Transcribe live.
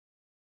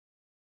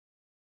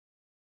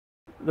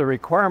the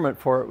requirement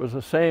for it was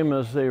the same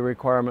as the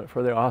requirement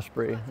for the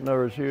Osprey. In other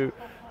words, you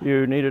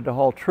needed to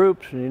haul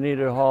troops, and you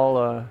needed to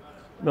haul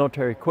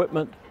military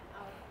equipment,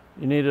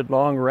 you needed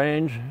long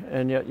range,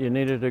 and yet you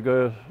needed to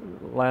go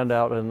land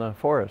out in the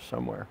forest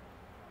somewhere.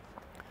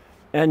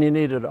 And you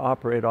needed to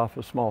operate off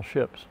of small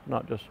ships,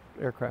 not just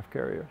aircraft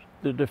carriers.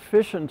 The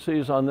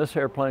deficiencies on this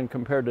airplane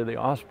compared to the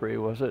Osprey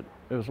was it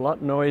was a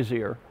lot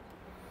noisier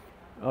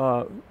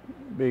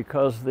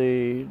because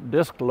the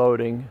disc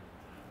loading,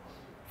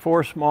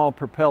 4 small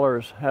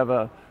propellers have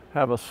a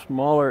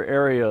smaller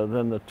area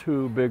than the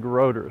 2 big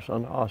rotors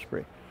on the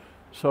Osprey.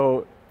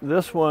 So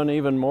this one,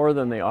 even more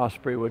than the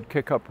Osprey, would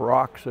kick up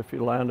rocks if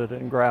you landed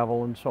in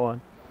gravel and so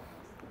on.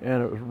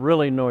 And it was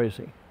really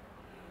noisy.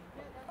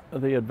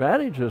 The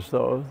advantages,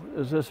 though,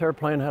 is this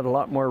airplane had a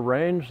lot more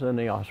range than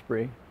the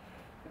Osprey,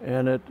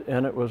 and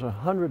it was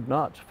 100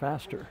 knots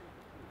faster.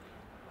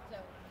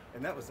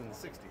 And that was in the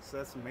 60s, so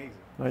that's amazing.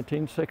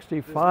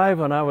 1965,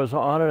 when I was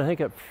on it, I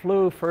think it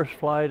flew first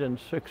flight in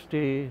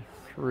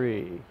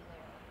 63,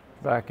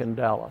 back in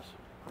Dallas.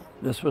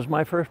 This was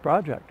my first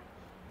project,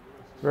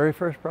 very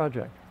first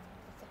project.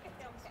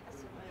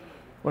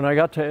 When I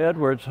got to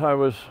Edwards, I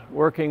was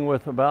working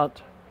with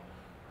about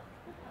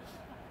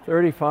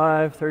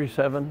 35,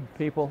 37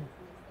 people.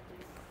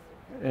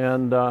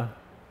 And the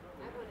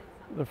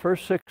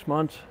first 6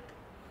 months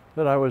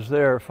that I was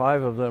there,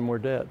 5 of them were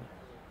dead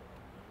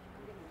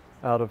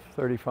out of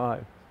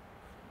 35.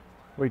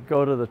 We'd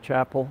go to the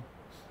chapel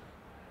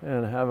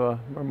and have a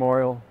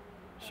memorial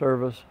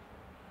service,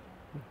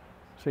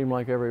 seemed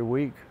like every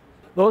week.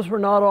 Those were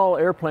not all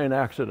airplane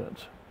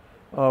accidents.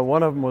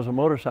 One of them was a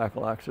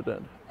motorcycle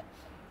accident,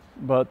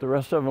 but the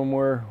rest of them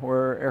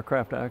were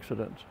aircraft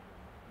accidents.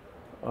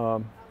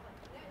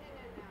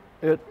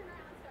 It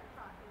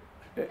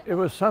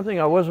was something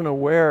I wasn't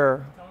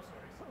aware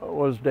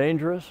was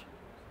dangerous.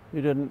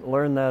 You didn't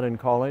learn that in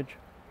college.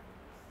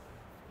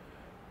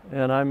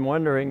 And I'm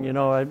wondering, you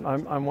know,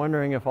 I'm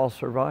wondering if I'll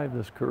survive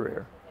this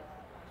career.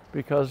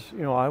 Because,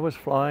 you know, I was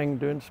flying,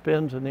 doing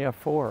spins in the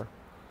F4.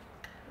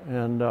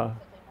 And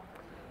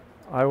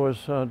I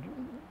was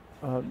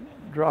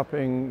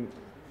dropping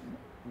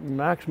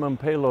maximum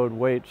payload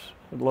weights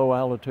at low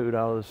altitude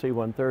out of the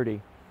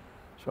C-130.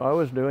 So I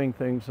was doing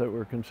things that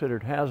were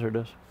considered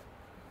hazardous,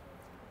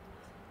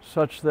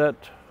 such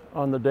that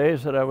on the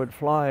days that I would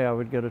fly, I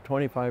would get a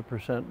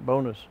 25%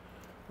 bonus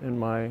in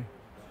my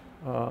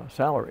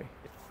salary.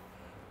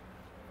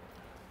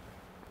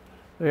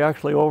 They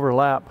actually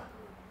overlap.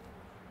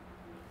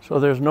 So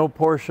there's no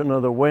portion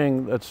of the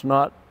wing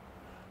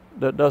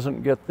that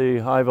doesn't get the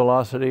high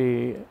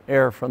velocity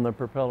air from the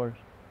propellers.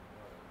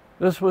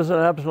 This was an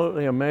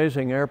absolutely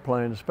amazing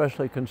airplane,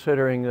 especially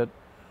considering that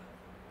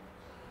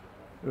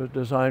it was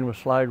designed with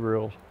slide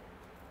rules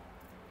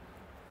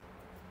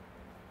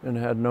and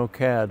had no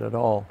CAD at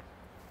all.